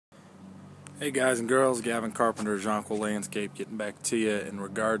Hey guys and girls, Gavin Carpenter, Jonquil Landscape, getting back to you in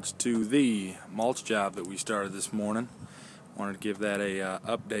regards to the mulch job that we started this morning. Wanted to give that a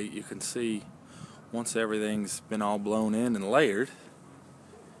update. You can see once everything's been all blown in and layered,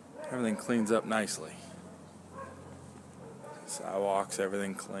 everything cleans up nicely. Sidewalks,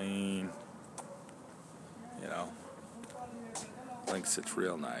 everything clean. You know, I think it's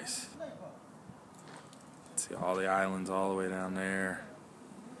real nice. See all the islands all the way down there.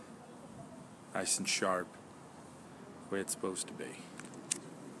 Nice and sharp, the way it's supposed to be. You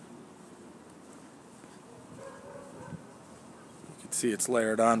can see it's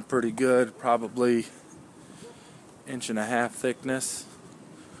layered on pretty good, probably 1.5 inch thickness.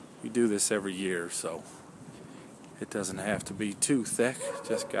 We do this every year, so it doesn't have to be too thick.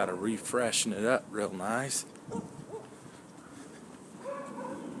 Just got to refreshen it up real nice.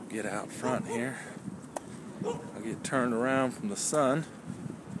 Get out front here. I'll get turned around from the sun.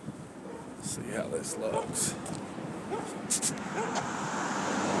 See how this looks.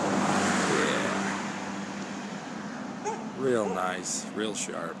 Yeah. Real nice, real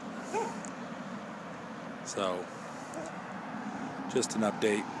sharp. So, just an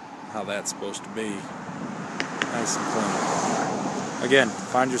update how that's supposed to be. Nice and clean. Again,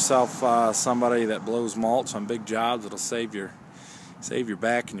 find yourself somebody that blows mulch on big jobs. It'll save your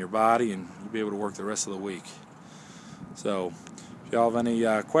back and your body, and you'll be able to work the rest of the week. So, if y'all have any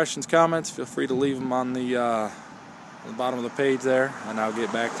questions, comments, feel free to leave them on the bottom of the page there, and I'll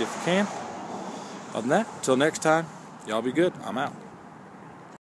get back to you if I can. Other than that, until next time, y'all be good. I'm out.